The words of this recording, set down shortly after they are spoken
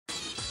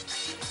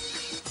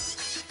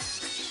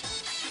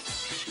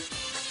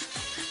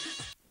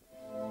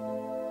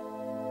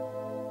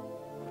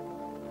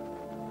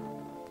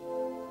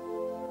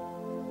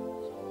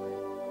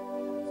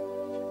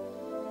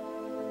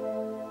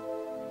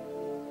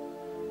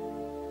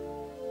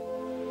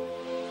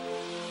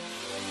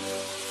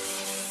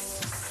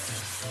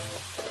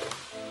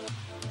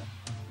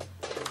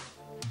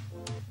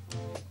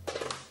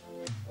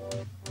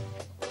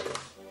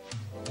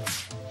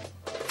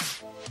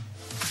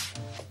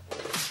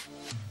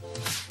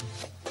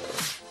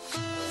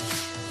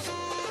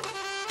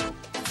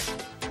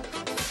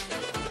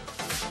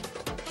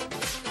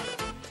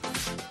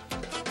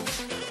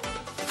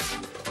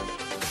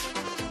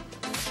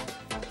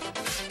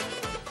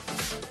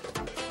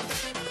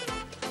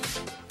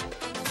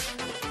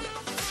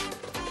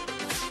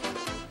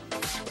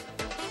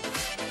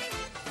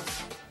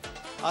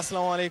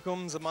السلام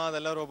علیکم زما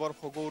د لرو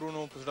برخو ګورونو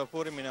په زړه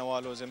پورې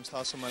مینهوالو زه یم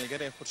ستاسو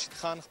ملګری خورشید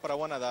خان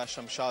خپرونه ده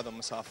شمشاد و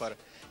مسافر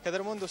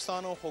قدرمن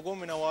دوستانو خوږو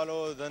مینهوالو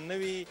د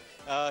نوي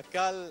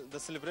کال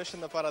د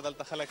سلیبریشن دپاره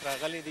دلته خلک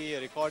راغلي دي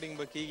ریکارډینګ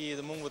به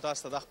کیږي موږ به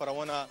تاسو ته دا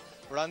خپرونه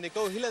وړاندې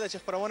کوو هیله ده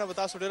چې خپرونه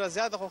به تاسو ډېره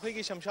زیاته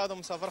خوښیږي شمشاد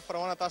و مسافر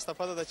خپرونه تاسو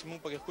ته پته ده چې موږ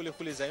پکې ښکلي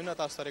ښکلي ځایونه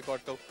تاسو ته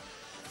ریکارډ کوو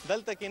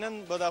دلته کې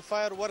نن به د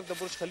فایر ورک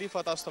د برج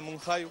خلیفه تاسو ته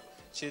موږ ښایو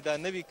چې د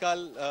نوي کال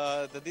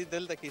د دې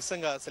دلته کې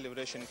څنګه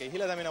سلیبریشن کوي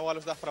هیله ده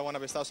مینهوالو چې دا خپرونه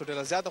به ستاسو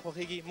ډېره زیاته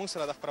خوښیږي موږ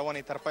سره د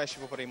خپرونې تر پای شي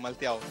به پورې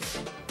ملتیا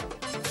وکړو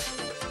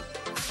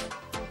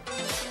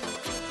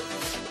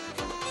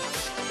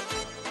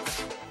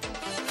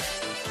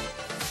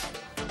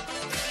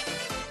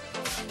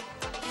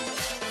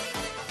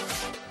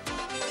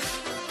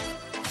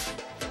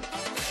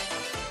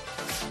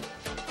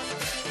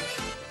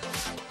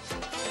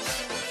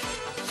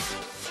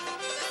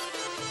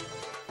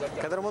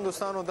قدرمن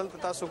دوستانو دلته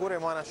تاسو ګورئ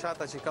مانه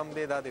شاته چې کم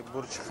دی دا د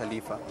برج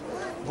خلیفه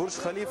برج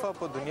خلیفه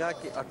په دنیا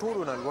کې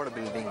اټولو نه لوړ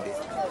بلډینګ دی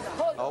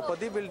او په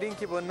دې بلډینګ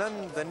کې به نن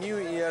د نیو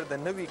ایئر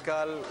د نوي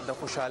کال د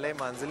خوشحالۍ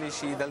مانځلي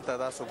شي دلته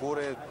تاسو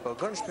ګورئ په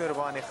ګڼ شمېر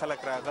باندې خلک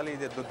راغلي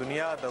دي د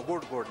دنیا د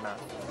ګوټ ګوټ نه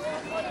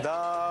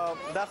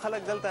دا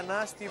خلک دلته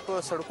ناست دي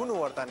په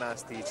سړکونو ورته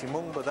ناست دي چې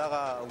موږ به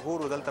دغه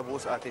ګورو دلته به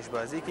اوس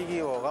آتشبازي کېږي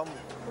او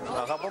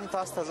هغه به هم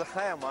تاسو ته زه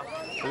ښایم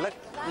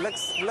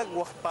لږ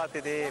وخت پاتې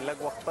دی لږ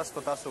وخت پس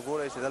به تاسو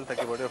ګورئ چې دلته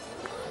کې به ډېر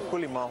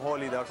ښکلي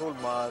ماحول دا ټول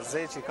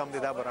ځای چې کم دی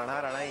دا به رڼا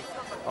رڼایي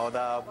او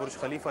دا برج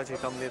خلیفه چې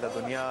کم دی د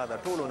دنیا د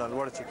ټولو نه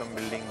لوړ چې کم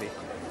بلډینګ دی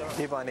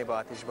دې باندې به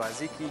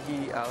آتشبازي کېږي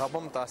هغه به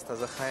هم تاسو ته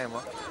زه ښایم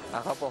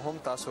هغه به هم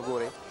تاسو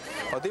ګورئ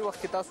او دې وخت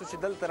کې تاسو چې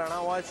دلته رڼا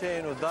واچئ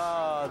نو دا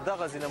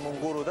دغه ځینه مونږ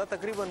ګورو دا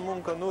تقریبا مونږ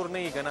که نور نه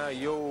وي که نه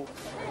یو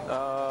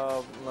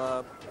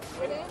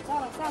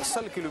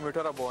 100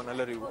 کیلومتره به ونه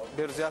لرې وو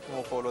ډېر زیات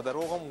مو کولو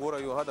دروغ هم ګوره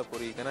یو حده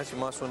پورې که نه چې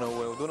ما څونه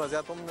ووایو دونه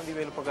زیات هم نه دي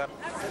ویل پکار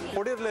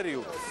خو ډېر لرې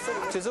وو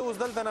چې زه اوس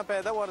دلته نه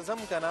پیدا ورځم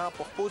که نه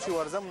پښتو چې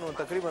ورځم نو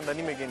تقریبا د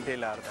نیمې ګنټې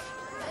لار ده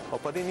او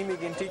په دې نیمې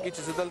ګنټې کې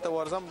چې زه دلته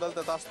ورځم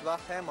دلته تاسو ته دا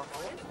ښیم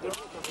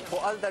خو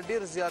هلته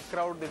ډېر زیات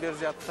کراوډ دی ډېر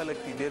زیات خلک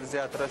دي ډېر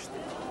زیات رش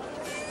دی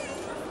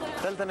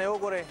دلته نه یې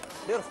وګورئ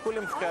ډېر ښکلي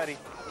هم ښکاري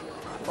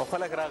او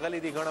خلک راغلي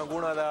دي ګڼه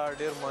ګوڼه ده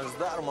ډېر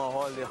مزدار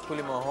ماحول دی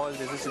ښکلي ماحول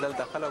دی زه چې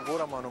دلته خلک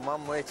ګورم نو ما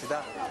هم وایي چې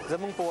دا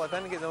زموږ په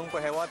وطن کې زموږ په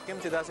هېواد کې هم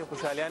چې داسې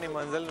خوشحالیانې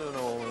منزل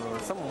نو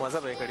څه مزه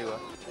به یې کړې وه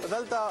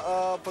دلته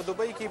په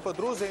دوبۍ کې په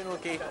درو ځایونو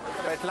کې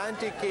په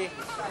اټلانټیک کې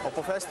او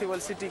په فیسټیول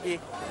سټي کې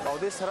او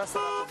دې سره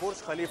سره په برج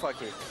خلیفه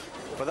کې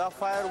په دا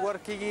فایر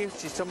ورک کېږي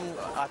چې کوم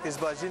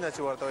آتشبازي نه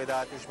چې ورته وایي دا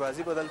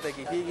آتشبازي به دلته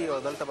کې کېږي او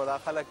دلته به دا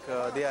خلک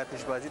دې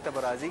آتشبازي ته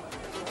به راځي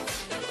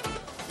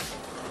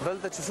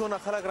دلته چې څونه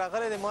خلک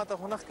راغلی دی ما ته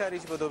خو نه ښکاري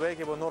چې په دوبۍ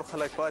کې به نور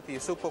خلک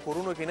پاتې څوک په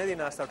کورونو کې نه دي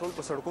ناسته ټول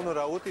په سړکونو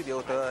راوتي دي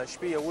او ته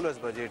شپې 11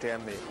 بجې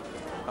ټایم دی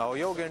او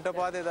یو ګنټه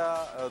پاتې ده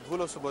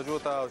 12 بجو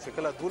ته او چې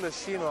کله 12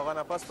 شي نو هغه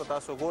نه پس په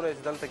تاسو ګورئ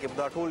چې دلته کې به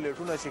دا ټول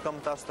لیټونه چې کم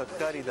تاسو ته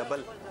ښکاري د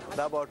بل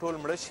دا به ټول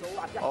مړه شي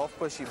آف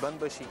به شي بند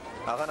به شي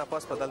هغه نه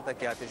پس په دلته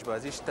کې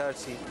آتشبازي سټارټ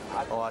شي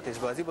او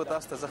آتشبازي به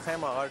تاسو ته زه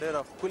ښیم هغه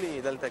ډېره ښکلې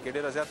دلته کې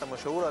ډېره زیاته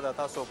مشهوره ده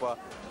تاسو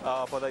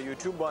په د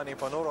یوټیوب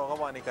باندې په نورو هغه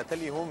باندې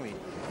کتلي هم وي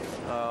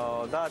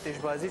دا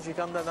آتشبازي چې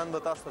کم ده نن به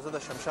تاسو ته زه د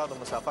شمشاد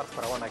و مسافر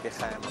خپرونه کې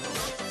ښایم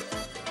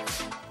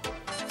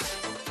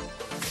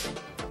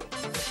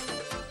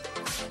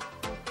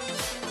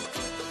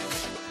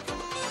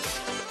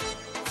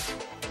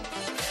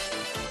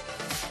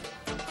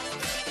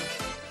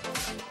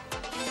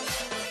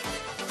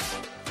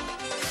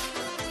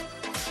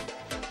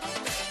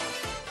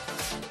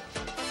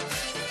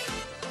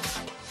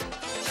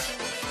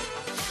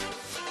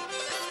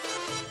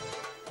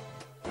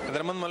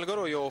قدرمن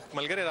ملګرو یو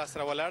ملګری را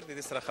سره ولاړ دی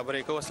د سره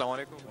خبرې کوو السلام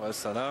علیکم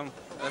السلام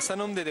څه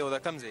نوم دی او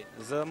د کوم ځای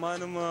زما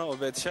نوم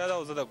عبیدشاه ده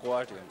او زه د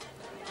کوهاټ یم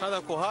ښه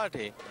د کوهاټ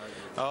یې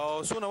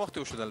او څونه وخت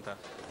وشو دلته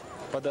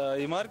په د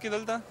ایمار کې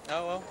دلته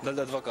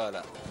 2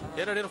 کاله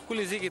یاره ډېر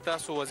ښکلي ځای کې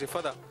تاسو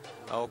وظیفه ده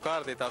او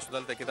کار دی تاسو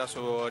دلته کې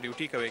تاسو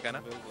ډیوټي کوئ که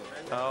نه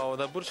او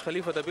د برج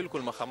خلیفه ته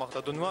بالکل مخامخ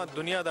د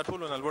دنیا د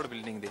ټولو نه لوړ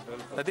بلډینګ دی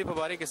د دې په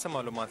باره کې څه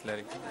معلومات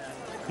لري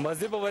بس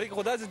دې په باره کې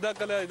خو داسې دا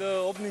کله د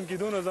اوپننګ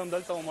کېدو نه زه هم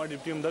دلته وم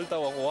ډیپټي هم دلته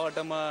وه خو هغه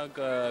ټایمه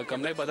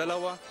کمنۍ بدله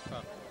وه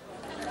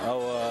او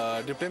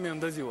ډیپټي مې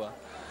همداسې وه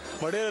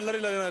ډېر لرې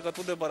لرې نه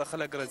کتو دپاره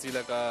خلک راځي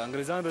لکه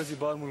انګریزان راځي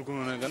بهر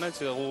ملکونو نه که نه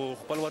چې هغو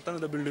خپل وطن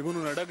د بلډینګونو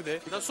نه ډک دی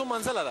دا څو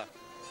منزله ده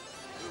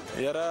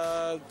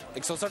یاره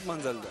 160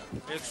 منزل ده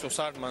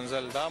 160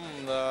 منزل دا هم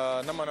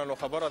نه منلو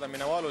خبره د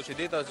مینهوالو چې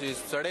دې ته چې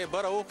سړی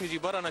بره وخېږي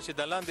بره نه چې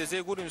د لاندې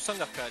ځای ګوري نو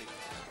څنګه ښکاري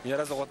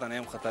یاره زه غوته نه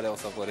یم ختلی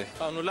اوسه پورې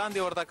نو لاندې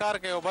ورته کار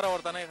کوي او بره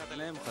ورته نه یې ختلی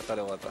نه یم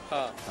ختلی ورته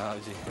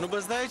جی نو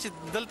بس دا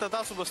چې دلته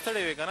تاسو به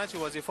ستړی وئ که نه چې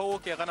وظیفه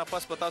وکړئ هغه نه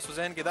پس په تاسو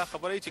ذهن کې دا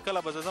خبره وي چې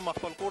کله به زه ځم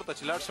خپل کور ته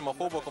چې لاړ شم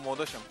خوب وکړم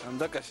اوده شم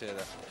همدغه شی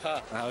ده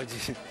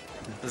جی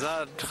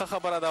زه ښه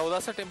خبره ده او دا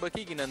څه ټایم به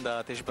کېږي نن د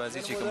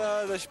آتشبازي چې کوم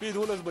د شپې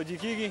 12 بجې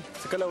کېږي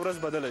چې کله ورځ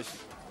بدله شي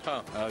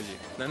ها او جی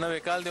د نوې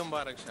کال دې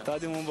مبارک شه. تا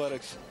دې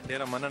مبارک شه.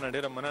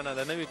 ډېره مننه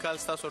د نوي کال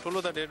ستاسو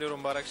ټولو ته ډېر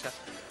مبارک شه.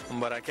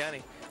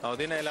 مبارکیانې او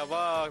دې نه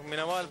علاوه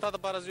مینوال تا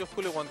دپاره زه یو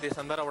ښکلې غوندې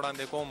سندره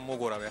وړاندې کوم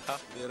وګوروئ ښه.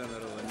 ډېره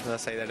مهرباني.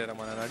 صحیح ده ډېره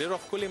مننه. ډېره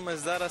ښکلې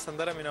مزداره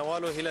سندره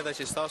مینوالو هیله ده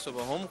چې ستاسو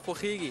به هم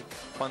خوښیږي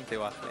خوند ترې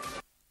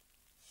واخلئ.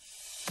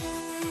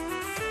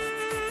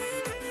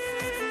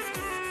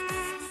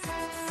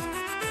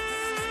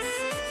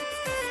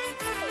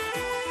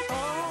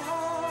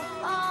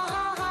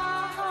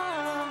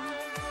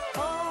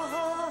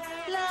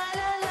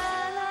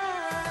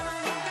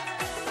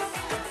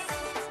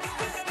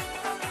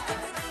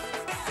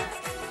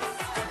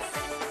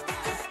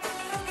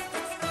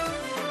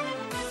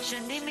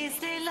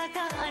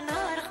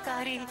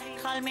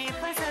 خال می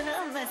پسند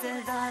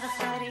مزدار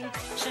خاری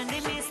شنی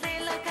میسری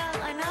لگا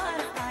انار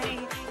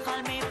خاری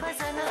خال می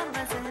پسند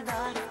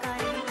مزدار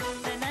خاری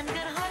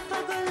ننگر هات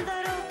پگل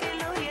درو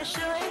کلو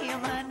یشوی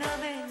ما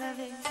نوی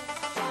نوی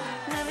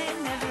نوی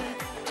نوی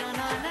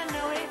جانان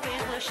نوی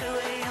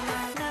پیغشوی ما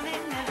نوی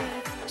نوی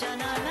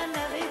جانان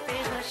نوی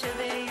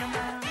پیغشوی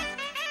ما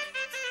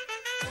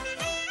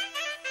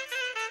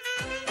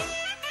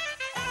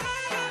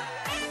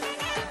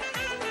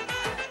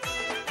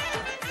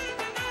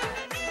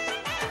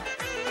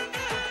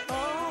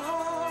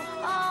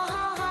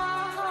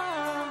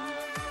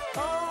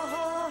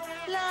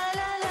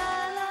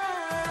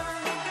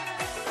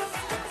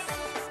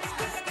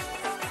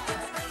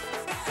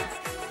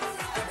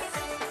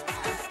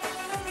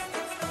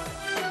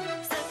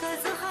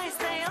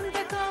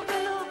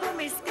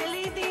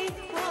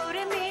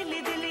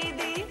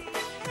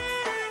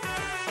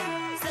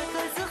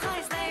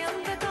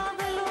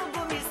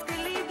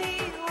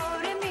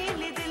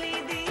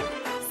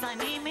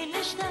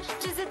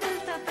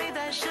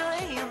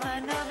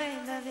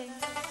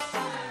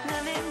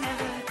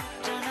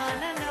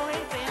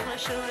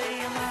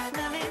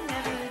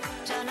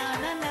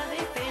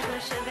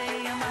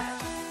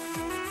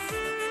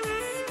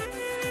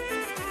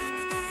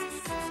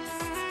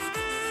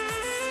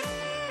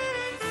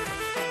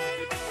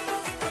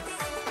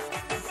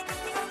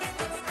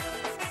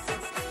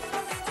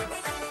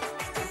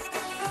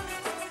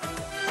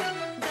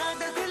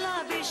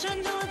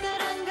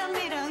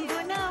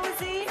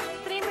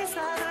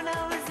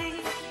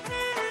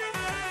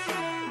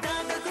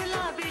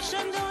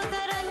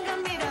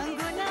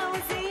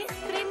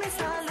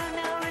Salo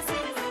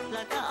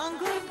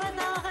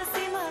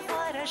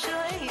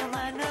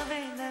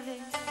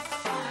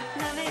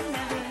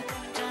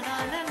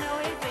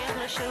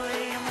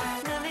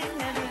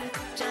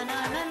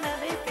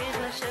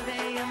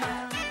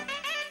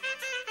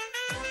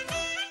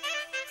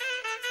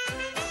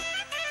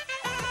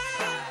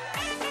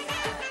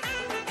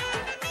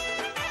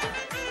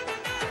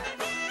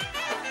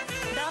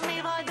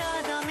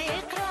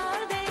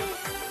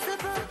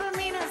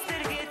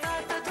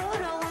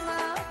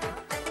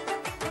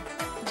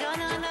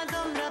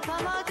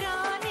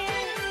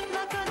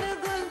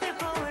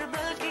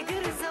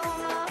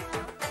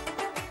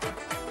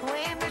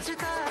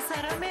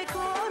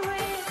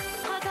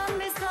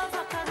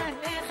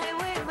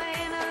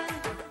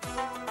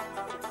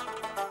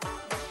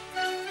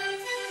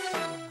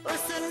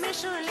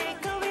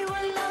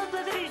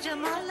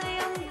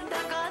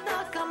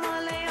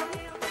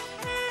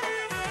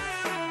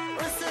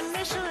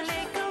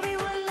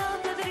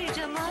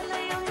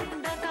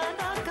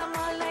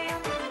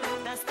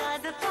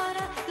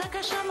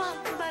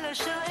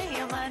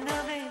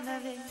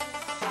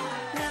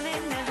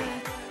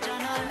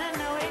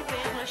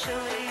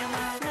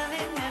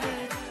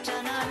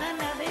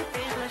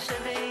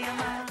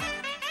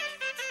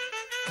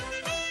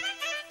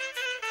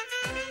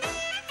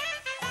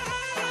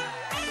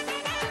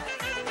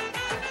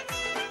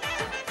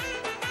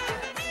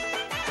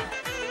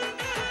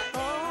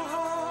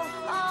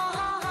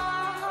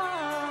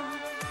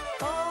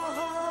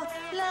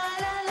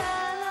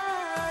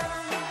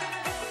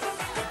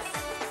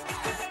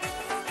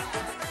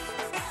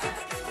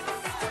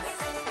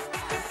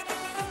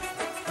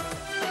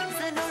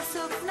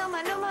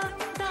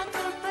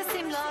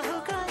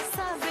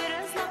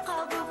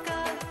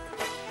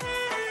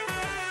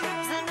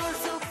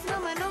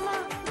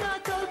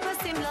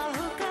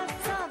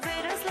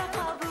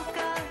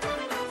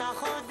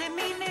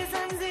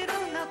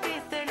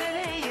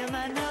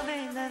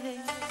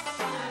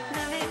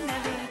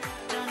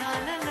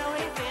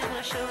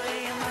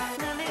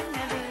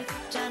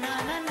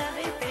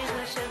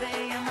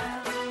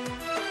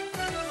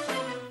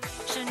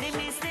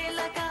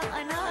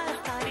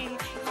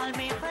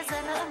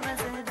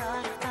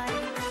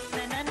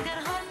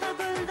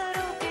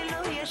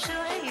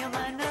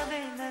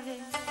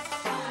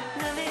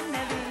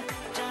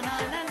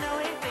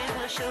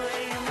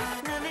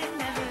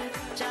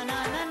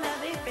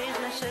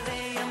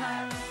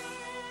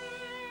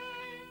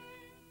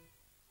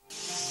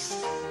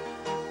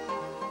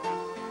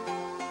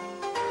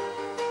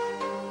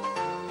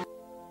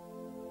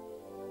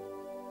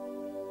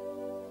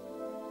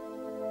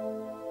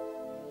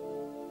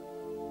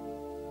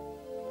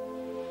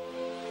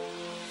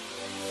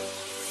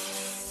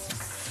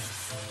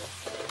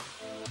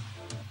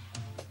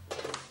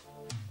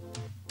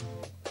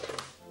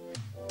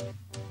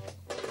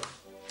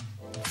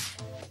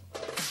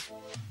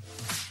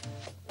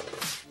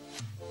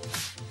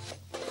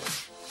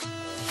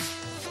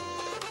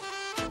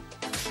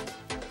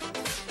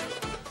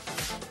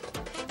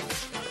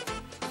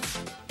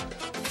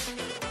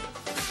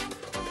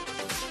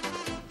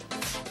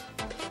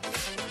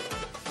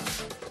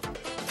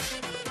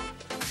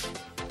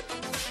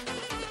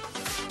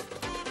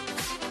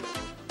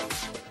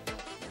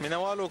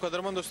مینوالو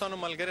قدرمن دوستانو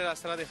ملګري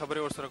راسره د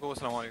خبرې ورسره کوو.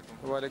 السلام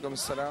علیکم. وعلیکم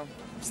السلام.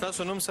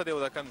 ستاسو نوم څه دی او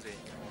د کوم ځای؟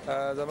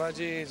 زما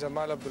جی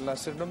جمال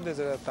عبدالناصر نوم دی.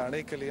 زه د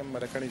تاڼۍ کلي یم،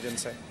 مرکڼي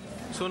جنسۍ.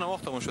 څونه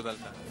وخت مو شو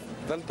دلته؟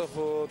 دلته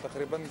خو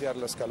تقریبا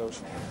 14 کاله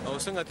وشو. او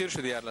څنګه تیر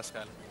شو د 14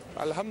 کاله؟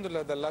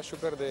 الحمدلله د الله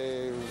شکر دی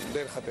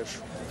ډېر ښه تېر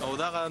شو. او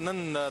دغه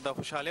نن د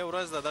خوشحالۍ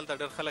ورځ ده، دلته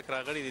ډېر خلک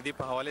راغلي دي، دې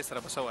په حوالې سره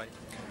به څه وایي؟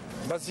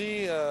 بس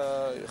جی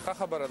ښه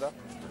خبره ده.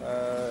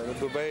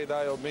 دوبۍ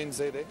دا یو مین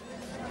ځای دی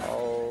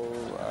او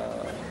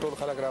ټول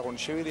خلک راغونډ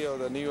شوي دي او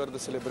د نیو ایئر د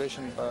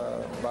سیلیبریشن په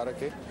باره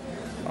کې.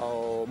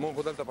 او موږ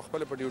خو دلته په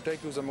خپله په ډیوټۍ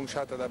کې یو، زموږ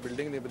شاته دا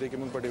بلډینګ دی، په دې کې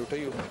موږ په ډیوټۍ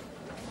یو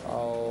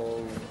او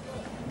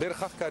ډېر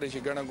ښه ښکاري چې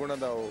ګڼه ګوڼه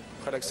ده او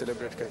خلک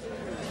سیلیبریټ کوي.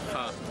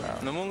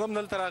 نو موږ هم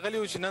دلته راغلي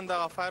یو چې نن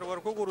دغه فایر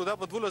ورک وګورو. دا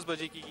په 12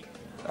 بجې کېږي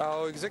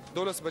او ایگزیکټ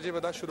 12 بجې به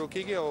دا شروع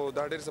کېږي او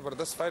دا ډېر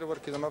زبردست فایر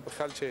ورک زما په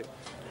خیال چې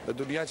د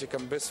دنیا چې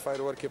کم بیسټ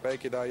فایر ورک پای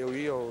کې دا یو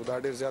وي او دا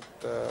ډېر زیات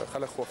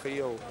خلک خوښوي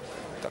او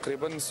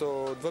تقریبا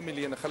 2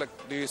 میلیون خلک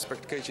دوی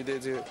ایکسپیکټ کوي چې د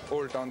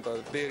اولډ ټاون ته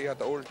د ایریا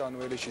ته اولډ ټاون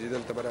ویلی شي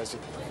دلته به راشي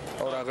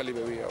او راغلي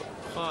به وي.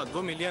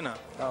 2 میلیونه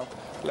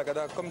لکه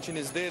دا کوم چې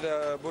نږدې د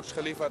برج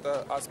خلیفه ته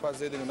آسپاس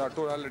دی نو دا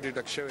ټول الریډي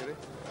ډک شوی دی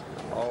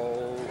او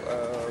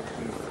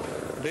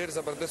ډېر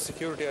زبردست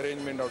سکیورټي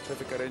ارینجمنټ او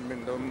ټریفیک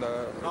ارینجمنټ هم د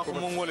خو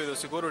مونږ ولیدو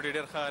سکیورټي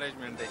ډېر ښه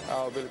ارینجمنټ دی.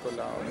 بالکل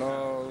نو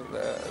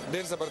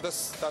ډېر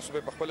زبردست تاسو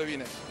به په خپله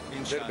وینئ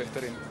ډېر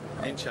بهترین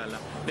انشاءالله.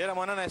 ډېره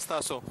مننه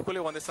ستاسو. ښکلې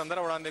غوندې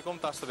سندره وړاندې کوم،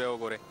 تاسو به یې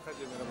وګورئ.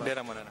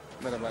 ډېره مننه.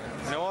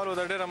 مینوالو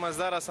د ډېره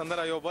مزداره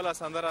سندره یو بله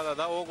سندره ده،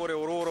 دا وګورئ.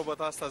 ورو ورو به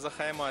تاسو ته زه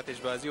ښیم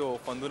آتشبازي او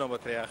خوندونه به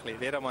ترې اخلي.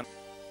 ډېره مننه.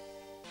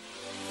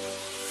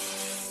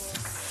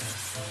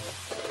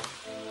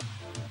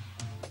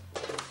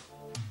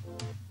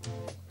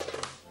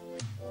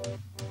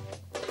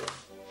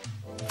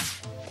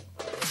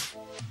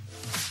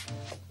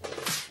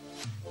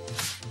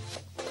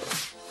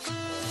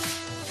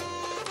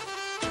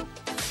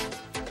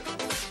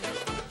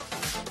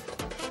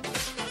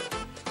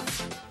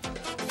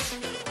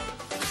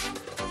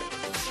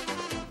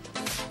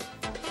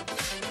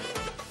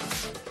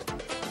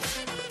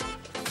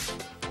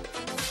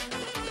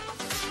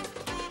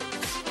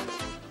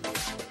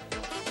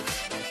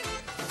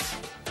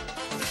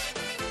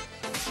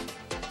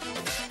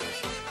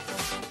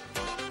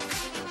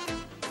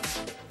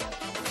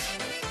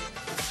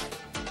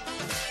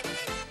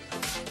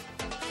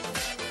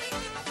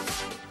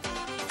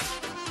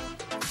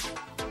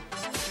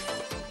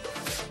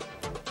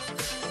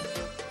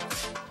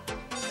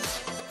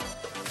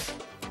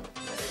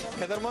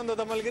 قدرمندو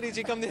د ملګري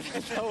چې کوم دی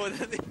دا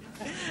وده دی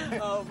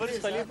او برج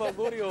خلیفه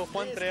ګوري او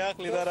خوند ترې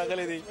اخلي. دا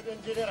راغلی دی.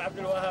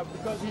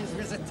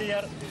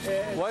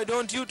 Why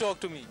don't you talk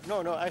to me?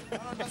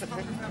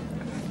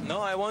 No,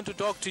 I want to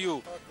talk to you.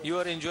 You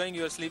are enjoying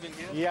your sleeping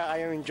here? Yeah, I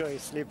am enjoying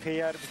sleep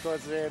here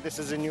because this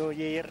is a new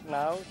year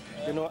now.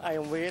 You know, I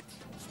am wait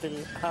still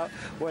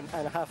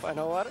 1.5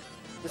 hour.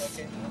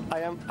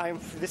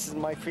 This is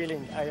my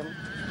feeling. I am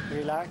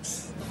relaxed.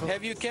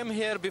 Have you came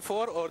here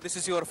before or this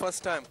is your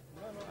first time?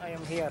 I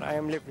am here. I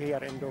am live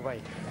here in Dubai.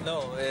 No,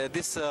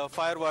 this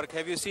firework,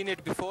 have you seen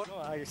it before? No,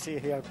 I see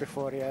here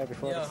before. Yeah,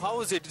 before. Yeah, how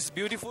is it? It's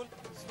beautiful?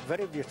 It's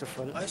very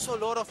beautiful. I saw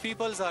a lot of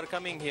people are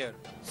coming here.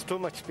 It's too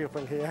much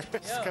people here.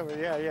 It's Yeah. coming.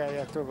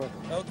 Yeah, too much.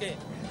 Okay.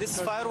 This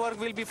firework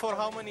will be for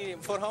how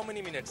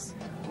many minutes?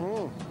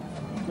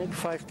 Maybe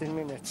 5-10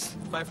 minutes.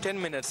 5-10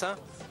 minutes, huh?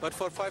 But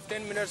for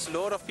 5-10 minutes, a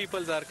lot of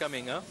people are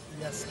coming, huh?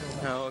 Yes.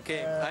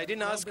 Okay. I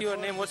didn't ask your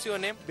name. What's your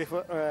name?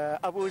 Before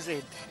Abu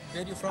Zaid.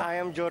 Where are you from? I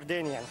am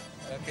Jordanian.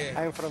 Okay.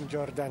 I am from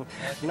Jordan.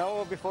 Now,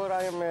 before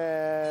I am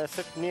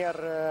sit near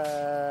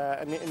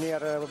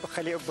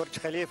Burj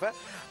Khalifa,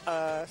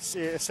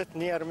 sit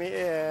near me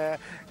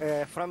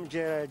from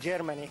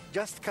Germany.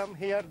 Just come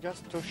here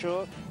just to show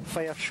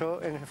fire show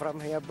from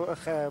here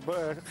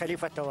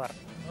Khalifa Tower.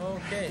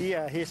 Okay.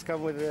 Yeah, he's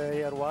come with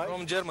your wife.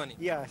 From Germany?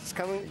 Yeah, he's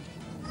coming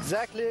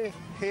exactly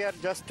here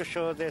just to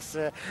show this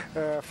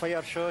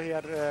fire show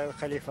here,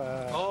 Khalifa.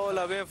 All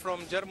away from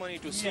Germany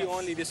to see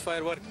only this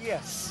firework?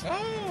 Yes.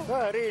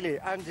 Oh, really?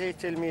 And they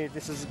tell me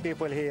this is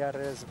people here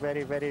is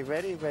very, very,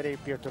 very, very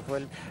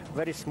beautiful,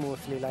 very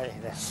smoothly like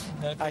this.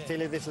 Okay. I tell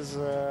you, this is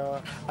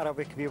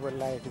Arabic people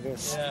like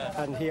this.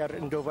 Yeah. And here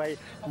in Dubai,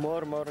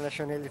 more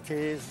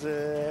nationalities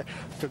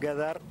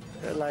together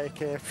like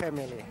a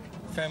family.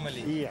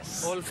 Family?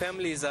 Yes. All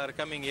families are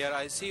coming here.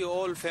 I see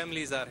all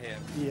families are here.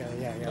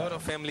 Yeah. A lot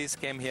of families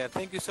came here.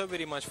 Thank you so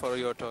very much for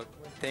your talk.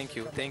 Thank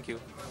you.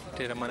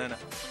 ډېره مننه.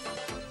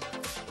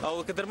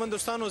 او قدرمن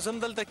دوستانو زم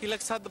دلته کې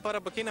لږ ساعت دپاره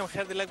به کښېنم،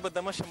 خیر دی لږ به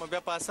دمه شم، بیا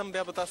پاسم،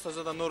 بیا به تاسو ته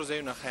زه د نورو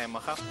ځایونه ښیم.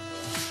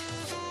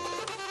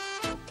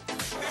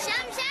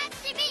 Shamshad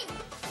TV.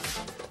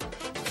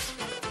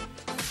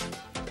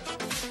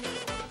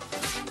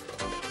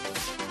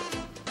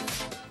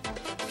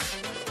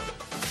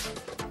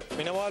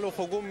 مینوالو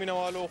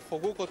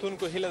خوږو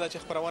کتونکو هیله ده چې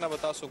خپرونه به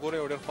تاسو ګورئ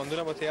او ډېر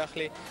خوندونه به ترې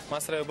اخلئ. ما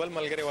سره یو بل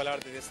ملګری ولاړ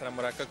دی، دې سره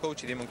مرکه کوو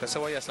چې دې موږ ته څه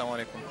وایي. السلام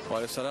علیکم.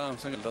 وعلیکم السلام.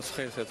 څنګه تاسو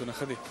ښه صحتونه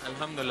ښه دي؟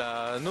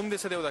 الحمدلله. نوم دې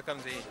څه دی او د کوم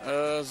ځای؟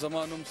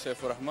 زما نوم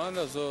سیف الرحمن،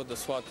 زه د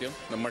سوات یم،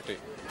 د مټې.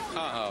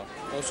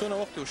 او څونه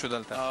وخت وشو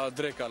دلته؟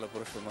 3 کاله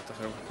پوره شو ما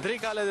تقریبا. 3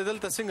 کاله دې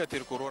دلته څنګه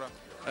تېر کړو وروره؟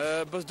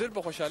 بس ډېر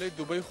په خوشحالۍ.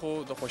 دوبۍ خو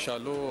د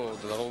خوشحالو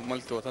دغه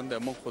ملک د وطن دی.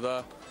 موږ خو دا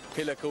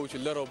هیله کوو چې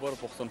لر او بر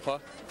پښتونخوا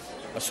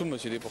څومره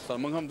چې دی پښتانه،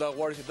 موږ هم دا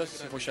غواړو چې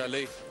داسې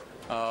خوشحالۍ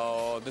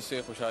او داسې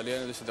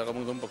خوشحالیانې داسې دغه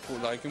موږ هم په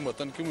دغه کې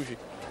وطن کې وشي.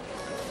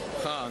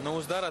 نو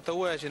اوس دا راته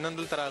ووایه چې نن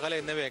دلته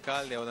راغلی نوی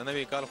کال دی او د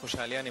نوي کال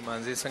خوشحالیانې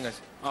مانځې څنګه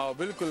چې؟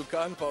 بالکل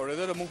کال په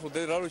اورېدله موږ خو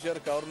دې راغلو چې هر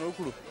کارونه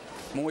وکړو.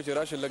 موږ چې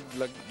راشه لږ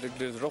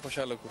ډېر زړه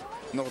خوشحاله کړو.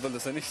 نو خو دلته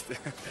څه نشته.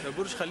 د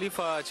برج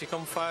خلیفه چې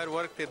کوم فایر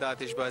ورک دی، د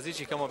آتشبازي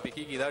چې کومه پکې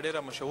کېږي، دا ډېره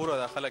مشهوره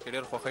ده. خلک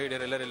ډېر خوښوي،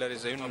 ډېرې لرې لرې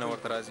ځایونو نه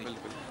ورته راځي.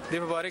 دې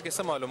په باره کې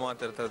څه معلومات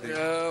درته دي؟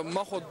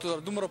 ما خو تر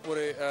دومره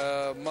پورې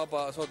ما په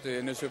صوت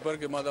نیوز پیپر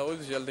کې ما دا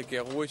ولیدل چې هلته کې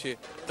هغه وایي چې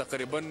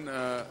تقریبا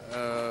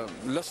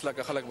 10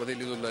 لکه خلک به دې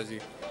لیدو راځي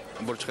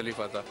برج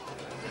خلیفه ته.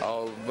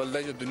 او بل دا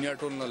چې دنیا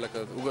ټول نه لکه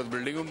اوږد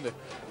بلډینګ هم دی،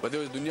 په دې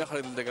وجه دنیا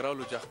خلک دلته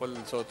راغلو چې خپل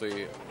څه ته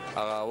یې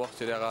هغه وخت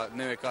چې هغه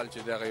نوی کال چې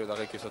دی هغه یو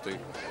دغه کې څه ته یې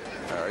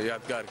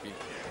یادګار کړي.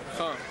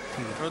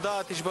 نو دا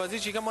آتشبازي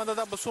چې کومه ده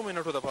دا په څو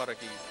منټو دپاره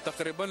کېږي؟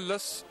 تقریبا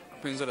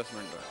 10-15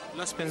 منټه.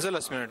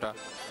 10-15 منټه.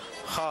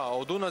 او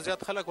دونه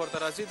زیات خلک ورته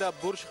راځي. دا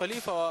برج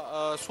خلیفه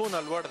څونه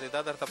لوړ دی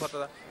دا درته پته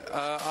ده؟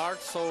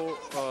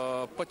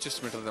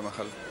 825 میټر دی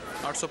مخل.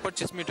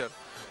 825 میټر.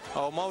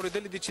 او ما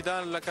اورېدلي دي چې دا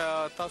لکه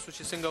تاسو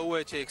چې څنګه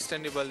ووایئ چې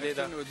ایکسټینډیبل دی،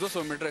 دا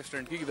 200 میټر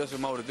ایکسټینډ کېږي. داسې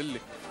ما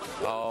اورېدلي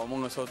او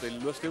موږ څه ورته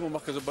لوستلی وو.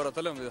 مخکې زه بره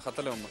تللی وم،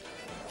 ختلی وم،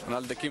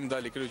 هلته کې هم دا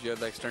لیکلي چې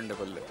دا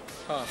ایکسټینډیبل دی.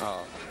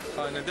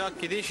 نو دا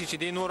کیدای شي چې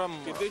دې نور هم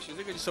کیدای شي،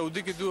 ځکه چې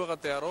سعودي کې دوی هغه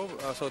تیارو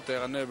څه ته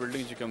هغه نوی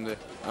بلډینګ چې کوم دی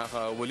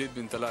هغه ولید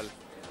بن طلال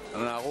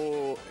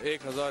هغه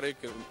 1001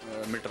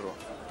 میټر وو.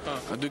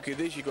 دوی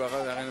کیدای شي که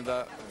هغه نه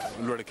دا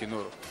لوړ کړي،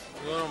 نور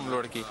هم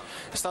لوړ کړي.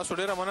 ستاسو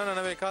ډېره مننه.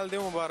 نوی کال دې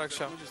مبارک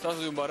شه.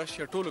 ستاسو مبارک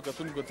شه ټولو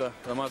کتونکو ته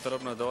زما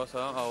طرف نه دعا سه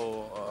او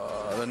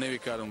د نوي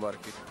کال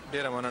مبارک وي.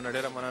 ډېره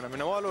مننه.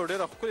 مینوالو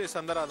ډېره ښکلې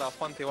سندره ده،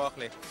 خوند ترې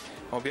واخلئ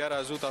او بیا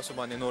راځو تاسو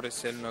باندې نورې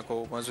سیلونه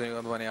کوو، مزو یې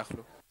باندې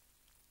اخلو.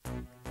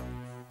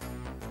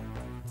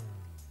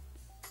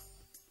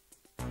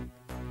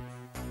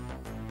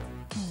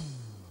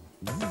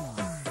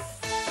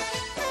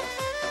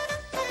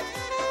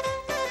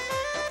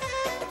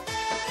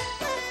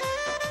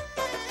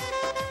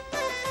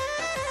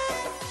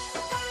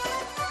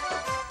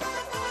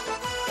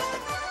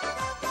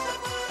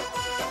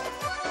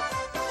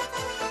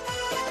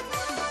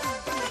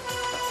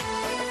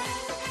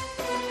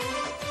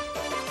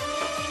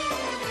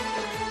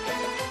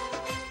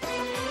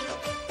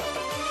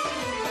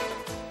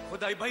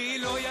 خدای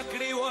بیلو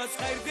یکړی اوس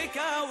خیر دې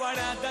کا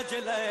وړه د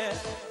جلای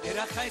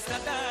ډېره ښایسته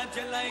د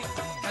جلای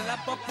کله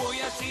په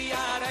پویه شي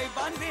یارۍ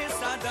باندې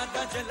ساده د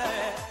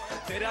جلای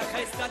ډېره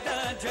ښایسته د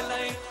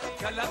جلای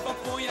کله په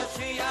پویه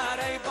شي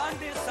یارۍ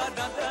باندې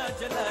ساده د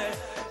جلای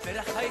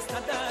ډېره ښایسته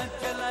د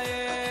جلای.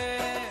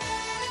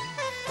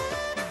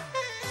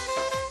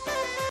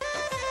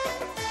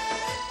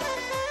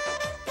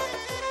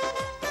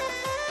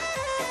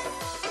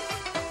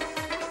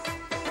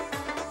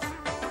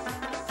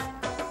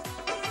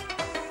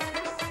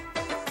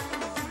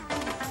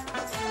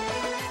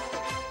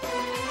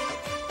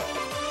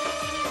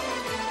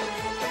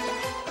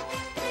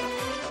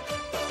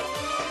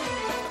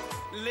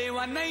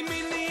 لیوانی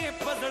مینی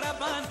پزړه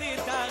باندې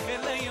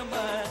داغلی یم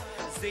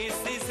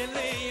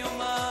زیزلی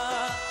یم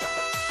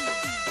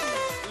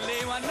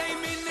لیوانی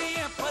مینی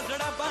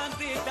پزړه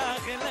باندې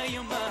داغلی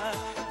یم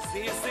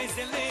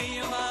زیزلی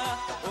یم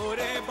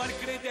اورې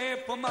بړکړې دې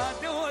په ما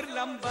د اور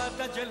لمبه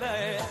د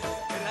جلای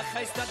ډېره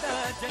ښایسته د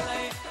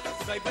جلای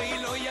خدای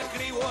بیلو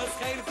یکړي اوس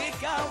خیر دې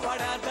کا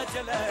وړه د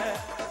جلای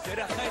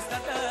ډېره ښایسته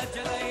د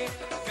جلای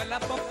کله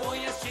په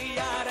پویه شي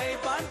یارۍ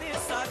باندې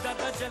ساده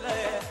د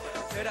جلای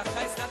ډېره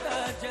ښایسته د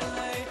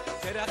جلای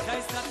ډېره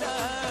ښایسته د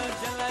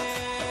جلای.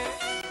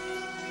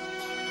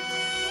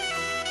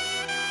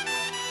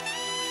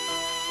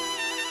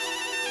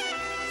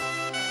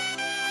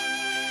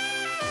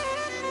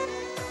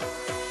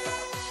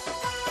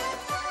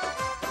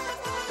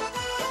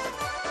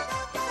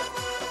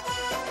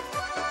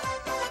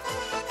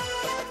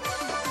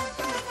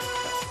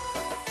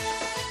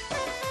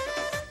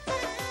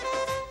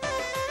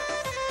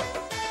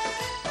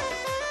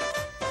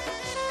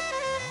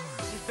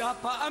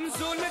 په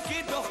امزول کې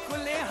د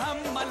ښکلې هم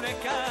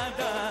ملکه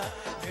ده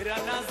ډېره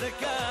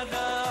نازکه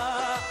ده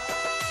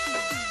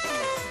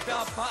دا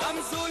په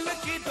امزول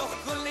کې د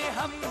ښکلې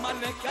هم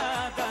ملکه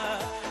ده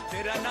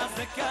ډېره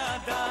نازکه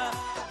ده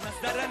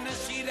نظره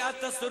نشي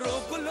راته سرو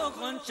ګلو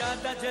غونچه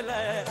د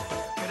جلای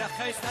ډېره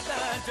ښایسته د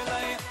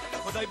جلای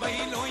خدای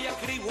بیلو یې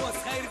کړي اوس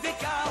خیر دې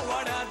کا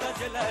وړه د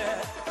جلای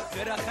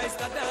ډېره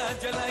ښایسته د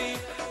جلای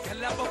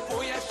کله به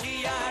پویه شي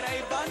یارۍ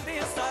باندې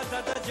ساده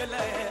د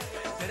جلای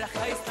ډېره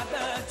ښایسته د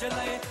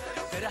جلای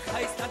ډېره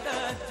ښایسته د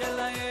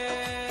جلای.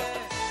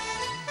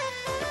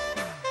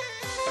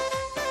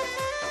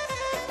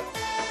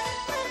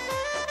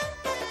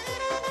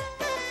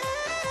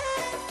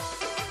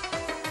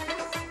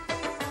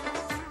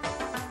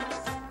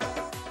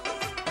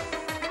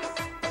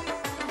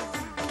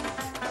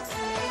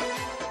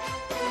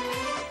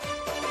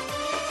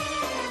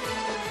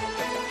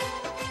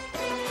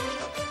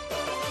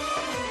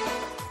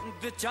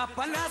 چا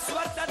په لاس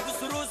ورته د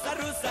سرو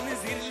زرو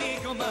زنځیر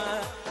لیږمه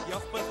یو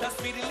خپل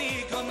تصویر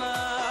لیږمه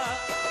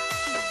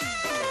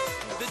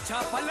د چا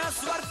په لاس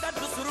ورته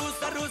د سرو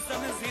زرو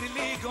زنځیر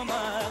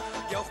لیږمه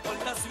یو خپل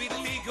تصویر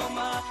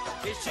لیږمه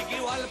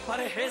کشګیوال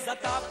پرهیزه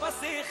تا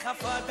پسې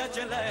خفه ده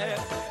جلی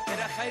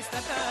ډېره ښایسته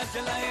ده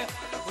جلی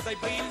خدای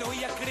به یې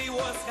لویه کړي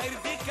اوس خیر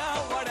دې کا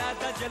وړه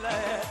ده جلی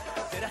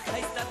ډېره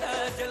ښایسته ده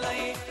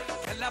جلی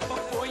کله به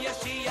پویه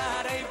شي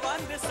یارۍ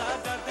باندې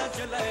ساده ده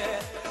جلی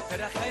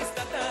ډېره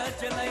ښایسته ده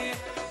جلی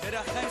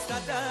ډېره ښایسته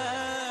ده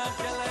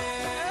جلی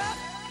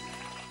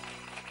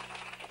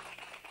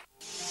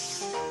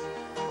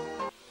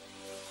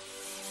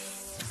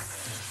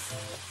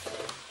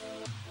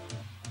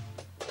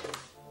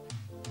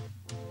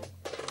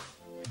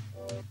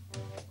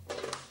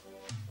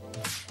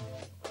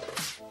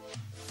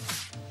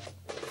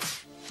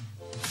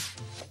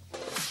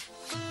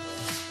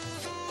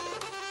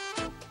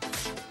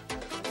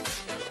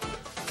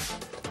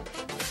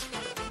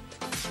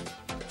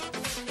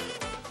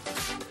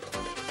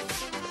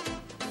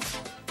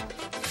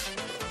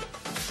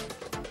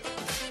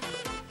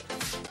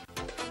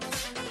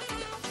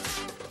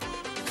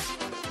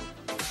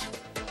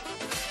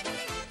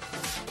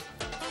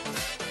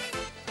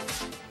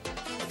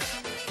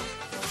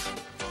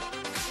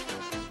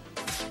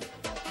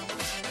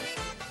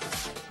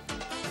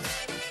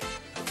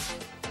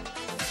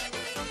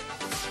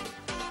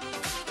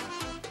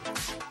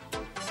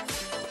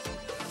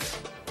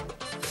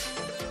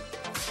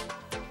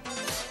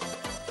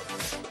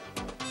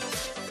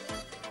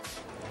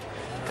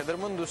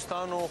قدرمن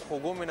دوستانو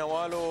خوږو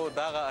مینوالو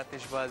دغه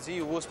آتشبازي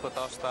اوس په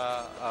تاسو ته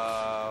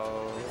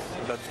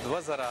د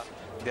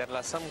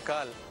 2014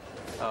 کال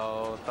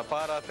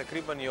تپاره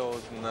تقریبا یو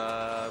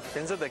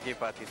 15 دقیقې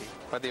پاتې دي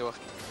په دې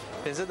وخت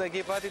 15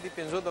 دقیقې پاتې دي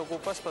 15 دقیقو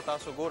پس په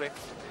تاسو ګورئ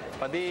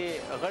په دې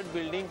غټ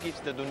بلډینګ کې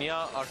چې د دنیا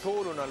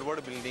ټولو نه لوړ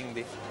بلډینګ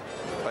دی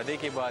په دې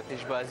کې به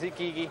آتشبازي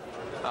کېږي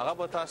هغه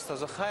به تاسو ته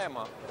زه ښایم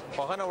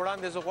خو هغه نه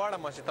وړاندې زه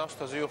غواړم چې تاسو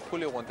ته زه یو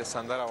ښکلې غوندې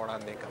سندره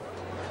وړاندې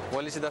کړم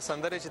ولې چې دا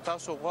سندرې چې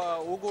تاسو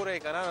وګورئ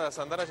که نه دا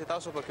سندره چې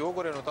تاسو پکې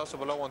وګورئ نو تاسو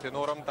به له غوندې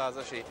نور هم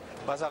تازه شي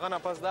بس هغه نه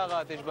پس دغه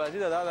آتشبازي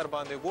ده دا در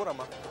باندې ګورم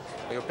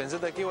یو 15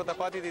 دقیقې ورته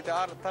پاتې دي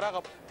تر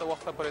هغه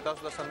وخته پورې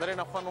تاسو د سندرې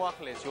نه خوند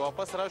واخلئ چې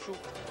واپس راشو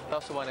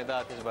تاسو باندې دا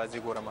آتشبازي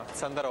ګورم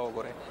سندره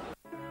وګورئ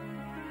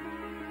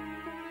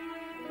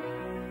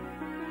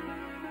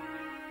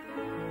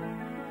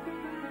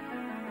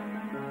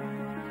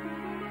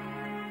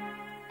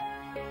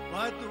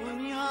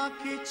دنیا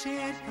کی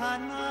چیرته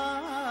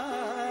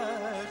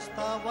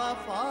نشته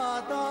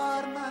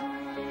وفادار نن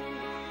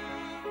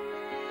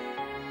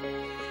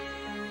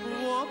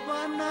و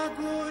به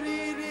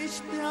نګوري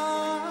رښتیا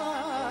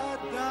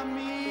د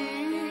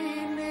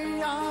مینې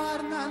یار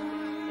نن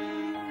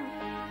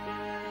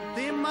د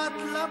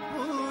مطلب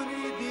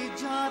پورې د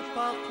جار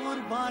په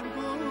قربان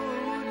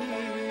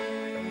ګوري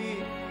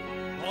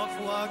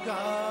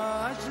وخواږه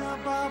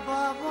ژبه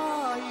به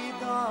وایي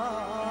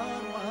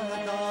دار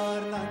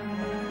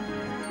نن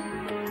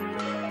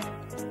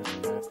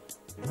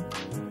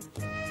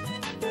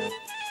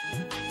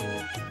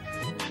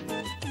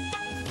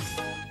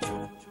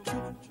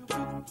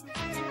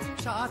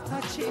چاته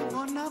چې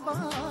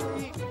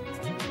ونوای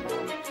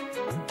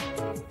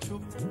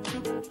چوپ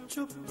چوپ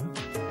چوپ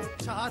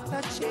چاته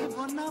چې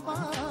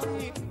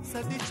ونوای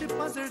سدي چې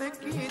پزړ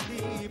کې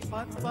دی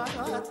پات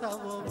باراتا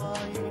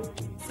وای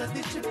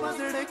سدي چې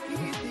پزړ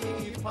کې دی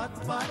پات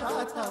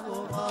باراتا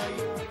وای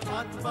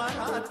پات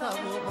باراتا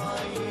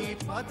وای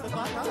پات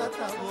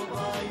باراتا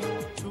وای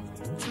چوپ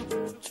چوپ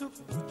چوپ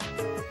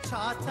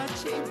چاته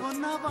چې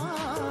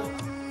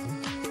ونوای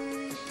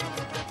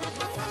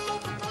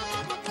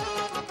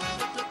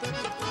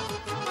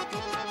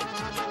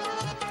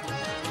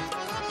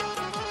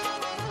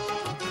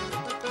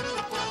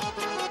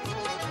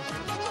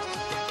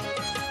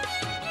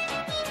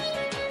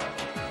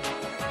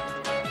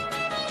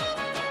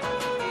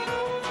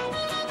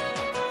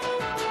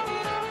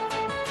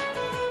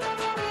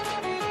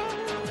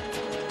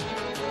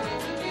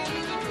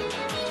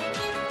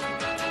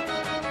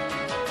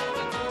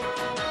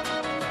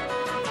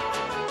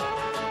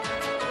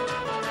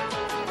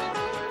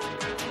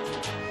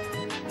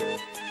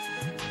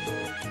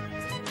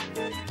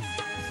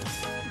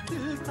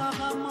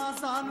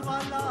ځان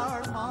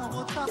ولاړ ما و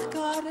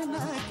تخکار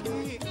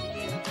نکی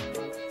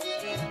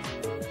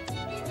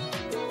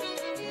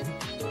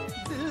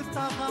دل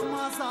تا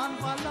غما ځان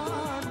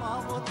ولاړ ما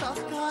و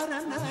تخکار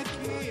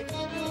نکی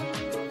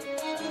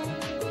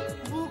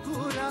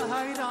وګوره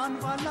حیران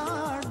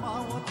ولاړ ما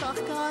و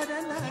تخکار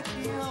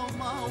نکی او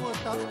ما و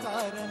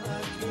تخکار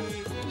نکی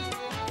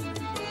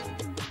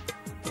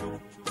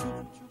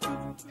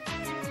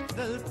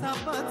دل تا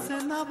بس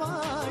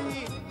نوای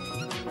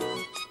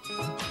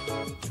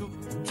چوپ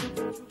چوپ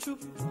چوپ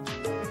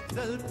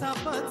دلتا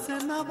پس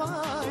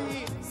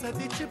نوای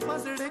سدی چې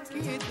پزړ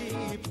کې دی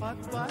پات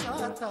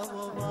باراتا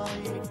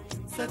وای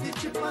सदी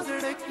च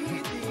पजड़ की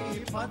दी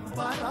पत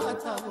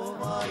बाराता वो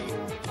भाई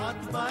पत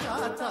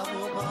बाराता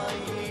वो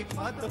भाई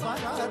पत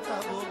बाराता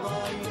वो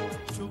भाई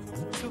चुप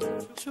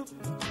चुप चुप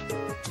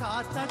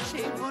छाता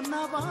छे वो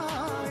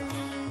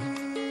नवाई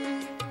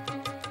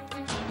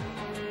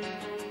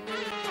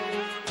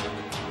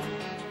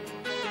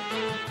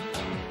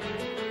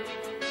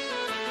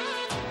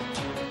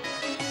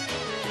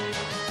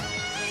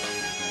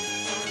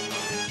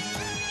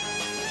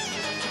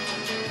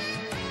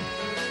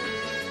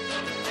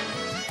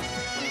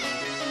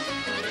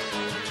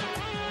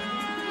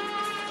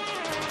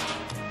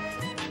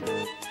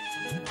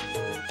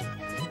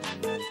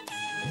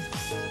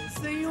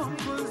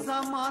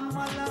zaman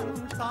malang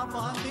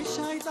taban de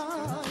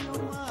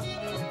shaydayuma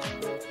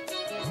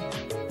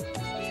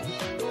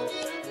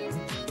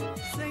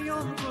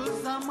Seyon bu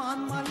zaman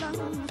malang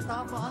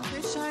taban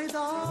de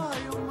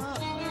shaydayuma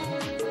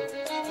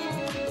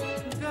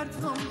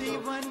Gardum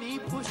divani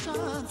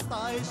pushan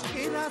staish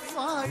ke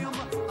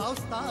rasvayuma Au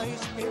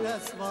staish ke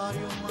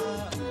rasvayuma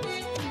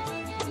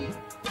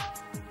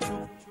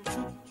Chup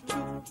chup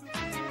chup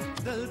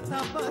Dil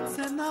tabat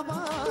se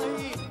navai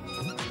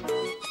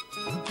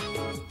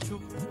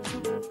Chup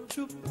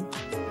चुप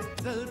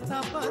दिल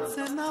तबत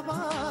से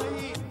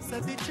नवाई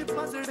सदिच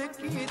पजड़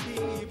की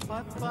दी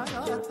पत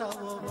बाराता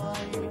वो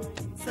भाई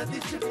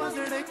सदिच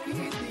पजड़ की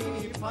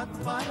दी पत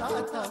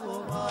बाराता वो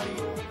भाई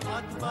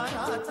पत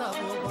बाराता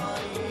वो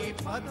भाई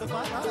पत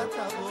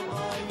बाराता वो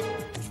भाई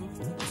चुप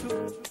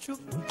चुप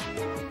चुप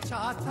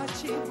चाहता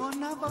छी वो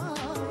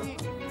नवाई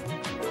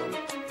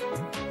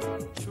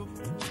चुप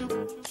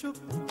चुप चुप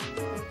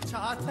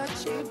चाहता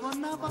छी वो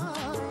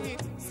नवाई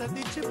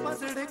सदिच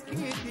पजड़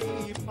की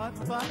दी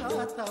पत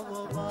बाराता वो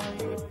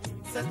भाई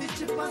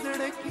सदिच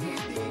पजड़ की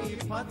दी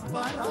पत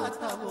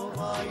बाराता वो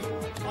भाई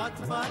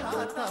पत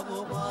बाराता वो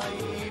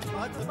भाई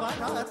पत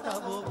बाराता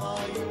वो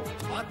भाई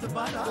पत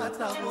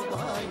बाराता वो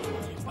भाई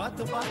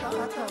पत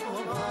बाराता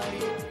वो भाई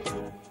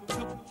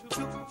चुप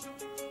चुप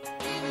चुप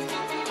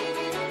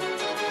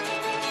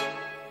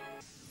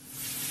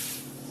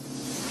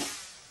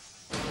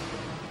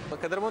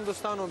قدرمن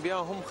دوستانو بیا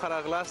هم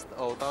خراغلاست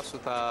او تاسو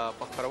ته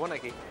په خبرونه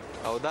کې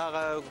او دا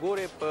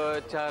ګورې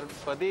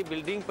په دې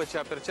بلډینګ په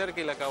چاپرچر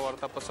کې لکه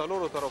ورته په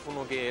څلورو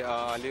طرفونو کې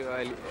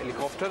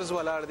هلیکاپټرز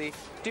ولاړ دي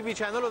ټي وي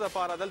چینلو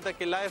دپاره دلته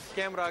کې لایف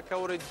کیمرا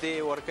کوریج دی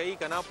ورکوي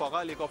که نه په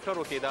هغه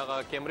هلیکاپټرو کې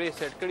دغه کیمرې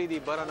سیټ کړي دي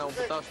برنه او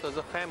تاسو ته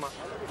زه ښیم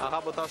هغه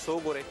به تاسو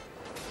وګورئ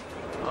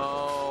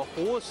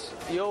خو اوس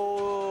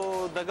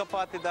یو دغه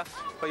پاتې ده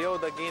په یو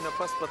دګې نه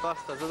پس به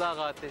تاسو ته زه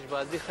دغه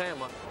آتشبازي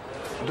ښیم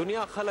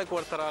دنیا خلک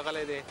ورته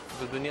راغلی دی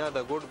د دنیا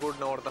د ګوټ ګوټ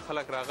نه ورته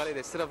خلک راغلی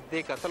دی صرف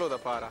دې کتلو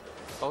دپاره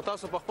او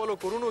تاسو په خپلو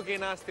کورونو کې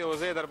ناست او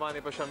زه یې در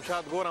باندې په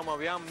شمشاد ګورم او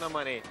بیا هم نه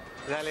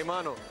منې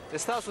ظالمانو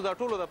ستاسو دا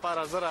ټولو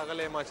دپاره زه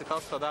راغلی یم چې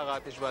تاسو ته دغه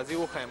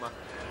آتشبازي وښیم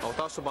او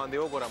تاسو باندې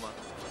وګورم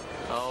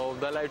او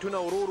د لایټونه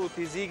ورو ورو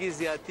تیزیږي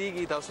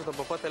زیاتیږي تاسو ته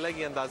په پته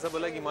لګي اندازه به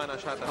لګي ما نه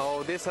شاته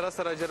او دې سره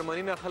سره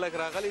جرمني نه خلک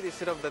راغلي دي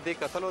صرف د دې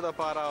کتلو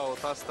دپاره او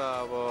تاسو ته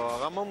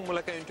هغه هم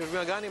لکه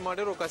انټرویوګانې ما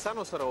ډېرو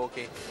کسانو سره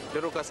وکړې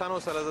ډېرو کسانو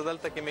سره زه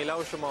دلته کې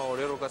میلاو شوم او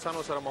ډېرو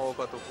کسانو سره ما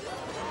وکتو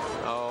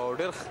او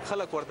ډېر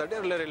خلک ورته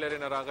ډېر لرې لرې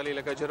نه راغلي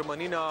لکه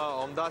جرمني نه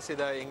همداسې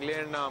د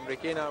انګلینډ نه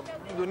امریکې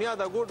نه دنیا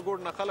د ګوټ ګوټ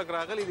نه خلک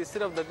راغلي دي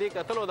صرف د دې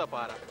کتلو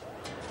دپاره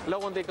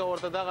لغوندې که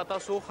ورته دغه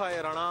تاسو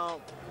وښایې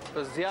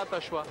رڼا زیاته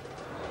شوه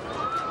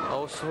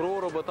او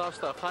سرور به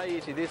تاسو ته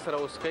ښایي چې دې سره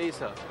اوس کوي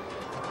څه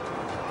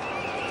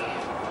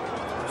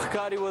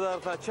ښکاري و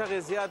درته چغې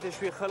زیاتې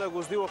شوې خلک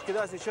اوس دې وخت کې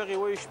داسې چغې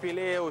وایي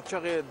شپېلې او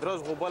چغې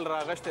درز غوبل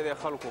راغشتی دی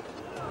خلکو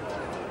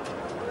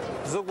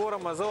زه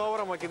ګورم زه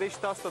واورم کېدای شي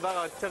تاسو ته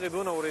دغه چغې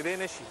دونه اورېدی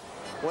نه شي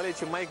ولې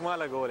چې مایک ما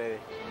لګولی دی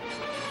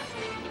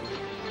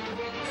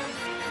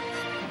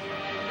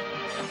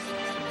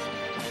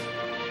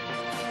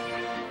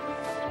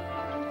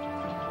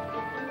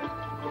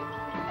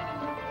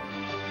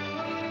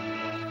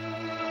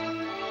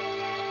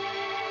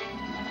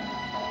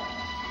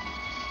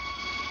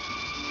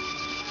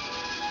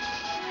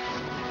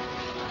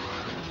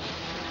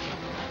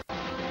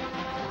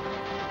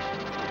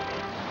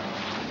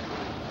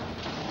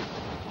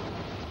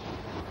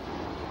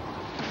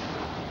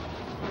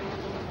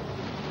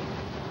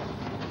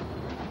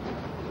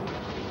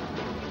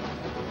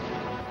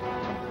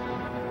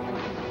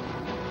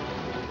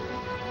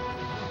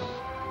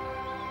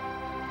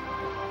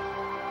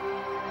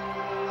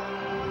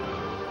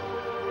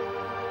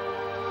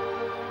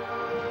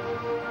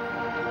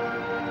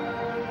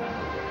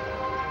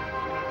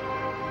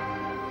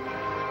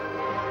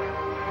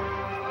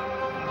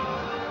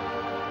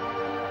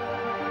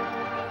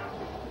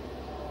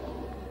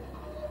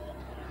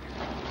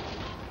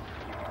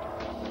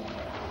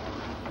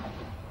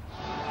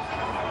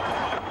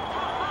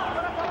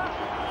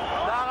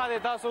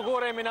تاسو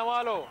ګورئ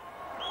مینوالو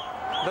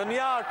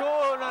دنیا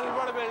ټول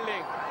لوړ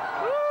بلډینګ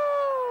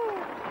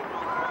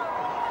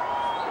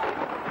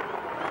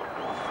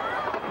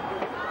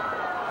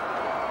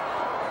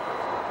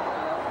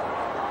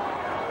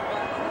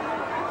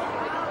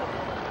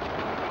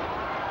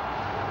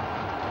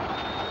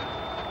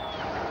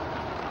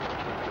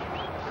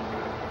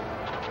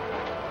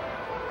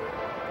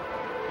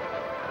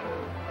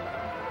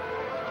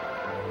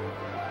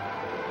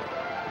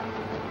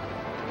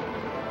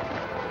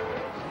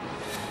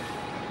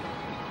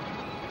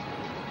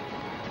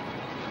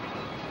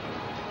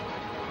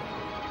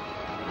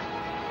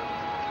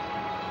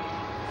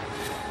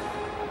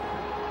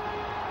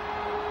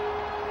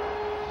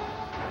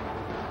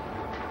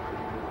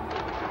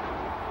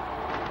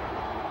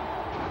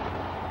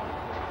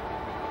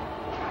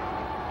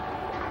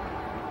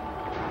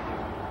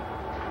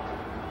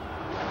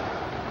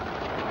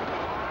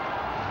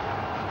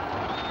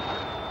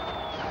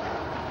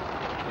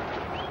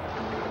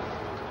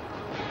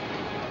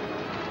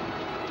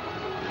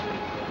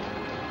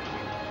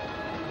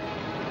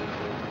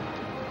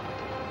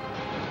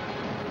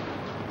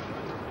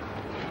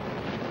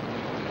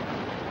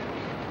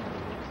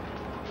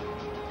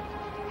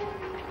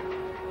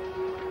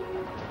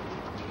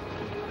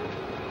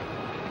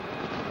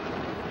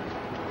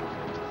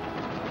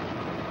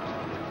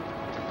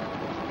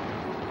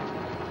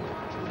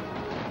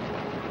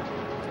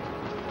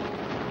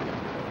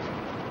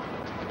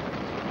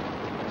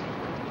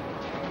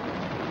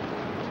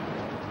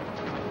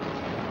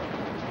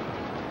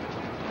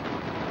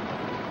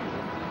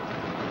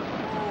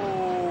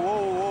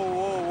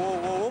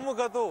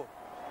وکتو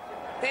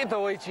دې ته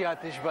وایي چې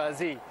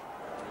آتشبازي.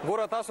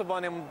 ګوره تاسو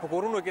باندې په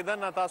کورونو کې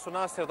دننه تاسو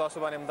ناست یو، تاسو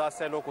باندې همدا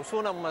سیل وکړو،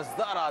 څونه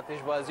مزدار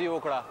آتشبازي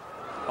وکړه.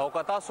 او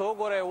که تاسو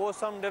وګورئ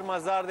اوس هم ډېر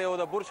مزدار دی. او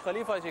د برج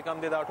خلیفه چې کوم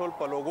دی دا ټول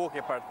په لوګو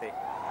کې پټ دی.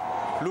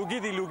 لوګي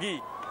دی لوګي،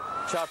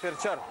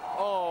 چاپرچر،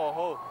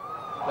 اوهو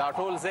دا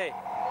ټول ځای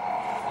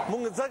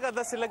مونږ ځکه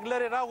داسې لږ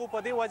لرې راغو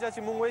په دې وجه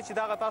چې مونږ وایو چې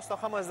دغه تاسو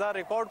ته ښه مزدار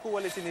ریکارډ کړو،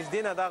 ولې چې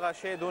نږدې نه دغه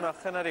شی دونه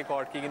ښه نه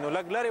ریکارډ کېږي. نو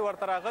لږ لرې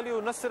ورته راغلي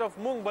یو، نه صرف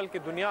مونږ بلکې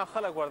دنیا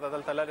خلک ورته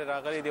دلته لرې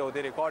راغلي دي او د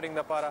ریکارډینګ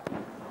دپاره.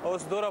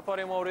 اوس دوره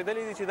پورې مو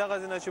اورېدلي دي چې دغه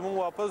ځای نه چې مونږ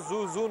واپس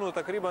ځو نو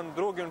تقریبا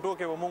 3 غنټو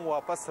کې به مونږ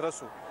واپس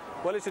رسو،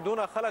 ولې چې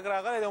دونه خلک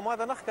راغلي دي. او ما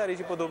ته نه ښکاري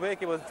چې په دوبۍ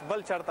کې به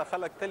بل چېرته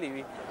خلک تللي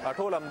وي،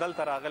 ټول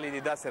همدلته راغلي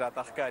دي، داسې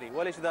راته ښکاري،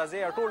 ولې چې دا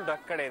ځای ټول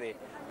ډک کړی دی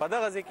په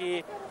دغه ځای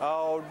کې.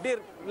 او ډېر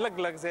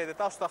لږ ځای دی،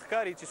 تاسو ته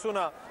ښکاري چې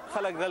څونه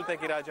خلک دلته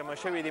کې راجمع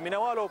شوي دي.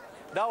 مینوالو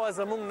دا وه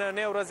زموږ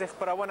نننۍ ورځې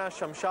خپرونه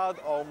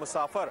شمشاد او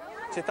مسافر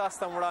چې تاسو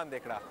ته وړاندې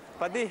کړه،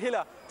 په دې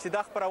هیله چې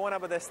دا خپرونه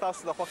به د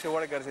ستاسو د خوښې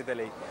وړ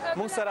ګرځېدلی.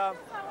 موږ سره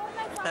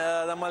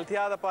د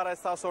ملتیا دپاره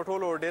ستاسو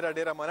ټولو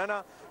ډېره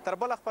مننه. تر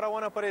بله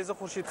خپرونه پورې زه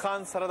خورشید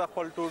خان سره د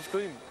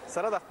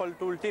خپل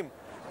ټول ټیم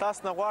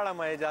تاسو نه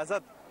غواړم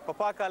اجازت په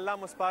پاک الله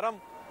مسپارم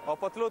او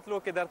په تلو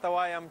کې درته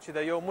وایم چې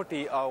د یو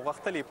موټي او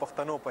غښتلي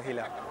پښتنو په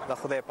هیله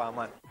د خدای په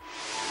امان.